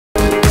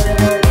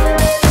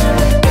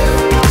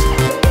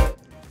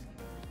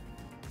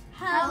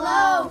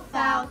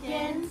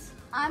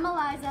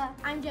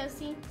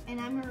And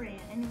I'm Maria,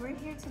 and we're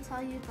here to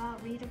tell you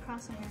about Read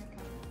Across America.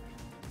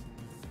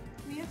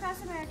 Read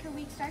Across America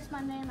week starts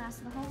Monday and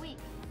lasts the whole week.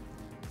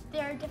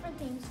 There are different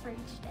themes for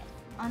each day.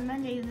 On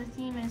Monday, the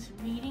theme is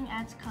Reading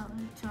Adds Color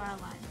to Our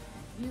Lives.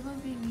 We will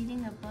be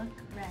reading a book,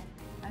 Red,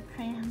 a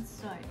crayon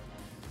story.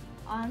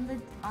 On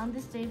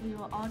this day, we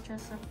will all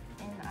dress up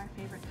in our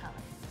favorite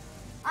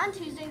color. On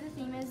Tuesday, the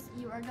theme is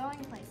You Are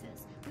Going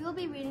Places. We will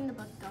be reading the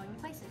book Going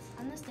Places.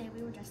 On this day,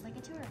 we will dress like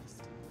a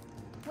tourist.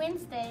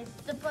 Wednesday,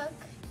 the book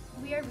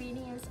we are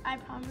reading is I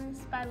Promise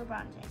by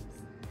LeBron James.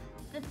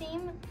 The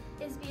theme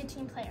is Be a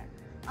Team Player.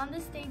 On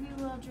this day,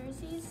 we will have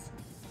jerseys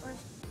or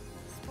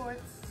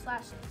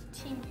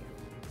sports/team gear.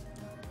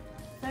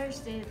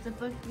 Thursday, the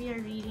book we are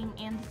reading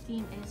and the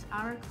theme is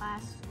Our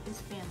Class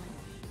is Family.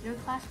 Your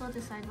class will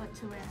decide what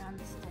to wear on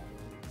this day.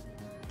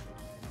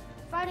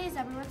 Friday is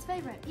everyone's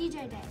favorite,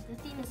 EJ Day. The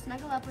theme is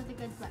Snuggle Up with a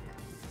Good Book.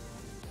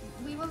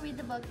 We will read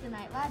the book The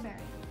Night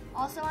Library.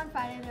 Also on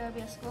Friday, there will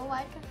be a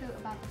school-wide Kahoot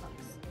about the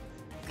books.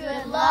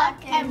 Good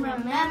luck and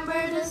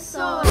remember to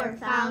soar,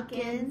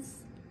 Falcons!